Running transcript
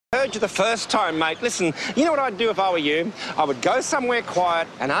Heard you the first time, mate. Listen, you know what I'd do if I were you? I would go somewhere quiet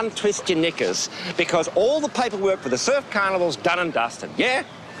and untwist your knickers because all the paperwork for the surf carnival's done and dusted, yeah?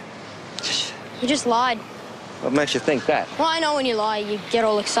 You just lied. What makes you think that? Well, I know when you lie, you get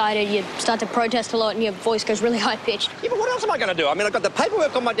all excited, you start to protest a lot, and your voice goes really high-pitched. Yeah, but what else am I going to do? I mean, I've got the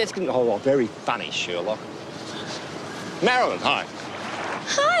paperwork on my desk and... Oh, very funny, Sherlock. Marilyn, hi.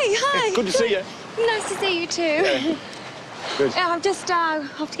 Hi. Good to see you. Nice to see you too. Yeah. Good. I'm just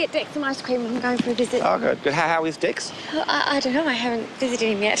off to get Dex some ice cream. I'm going for a visit. Oh, good. Good. How is Dex? I don't know. I haven't visited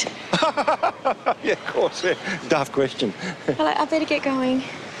him yet. Yeah, of course. Yeah. Daft question. Well, I better get going.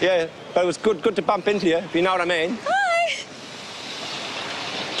 Yeah, but it was good to bump into you, if you know what I mean. Hi.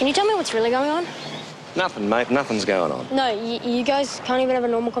 Can you tell me what's really going on? Nothing, mate. Nothing's going on. No, you guys can't even have a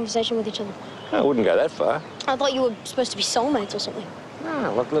normal conversation with each other. I wouldn't go that far. I thought you were supposed to be soulmates or something.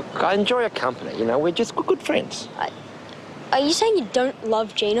 No, look, I enjoy your company, you know. We're just good friends. Are you saying you don't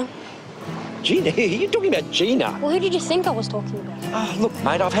love Gina? Gina? You're talking about Gina? Well, who did you think I was talking about? Oh, look,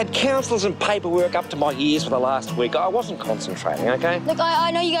 mate, I've had counsellors and paperwork up to my ears for the last week. I wasn't concentrating, OK? Look,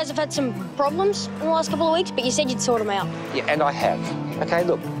 I know you guys have had some problems in the last couple of weeks, but you said you'd sort them out. Yeah, and I have. OK,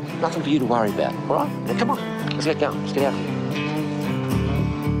 look, nothing for you to worry about, all right? Now, come on, let's get going. Let's get out.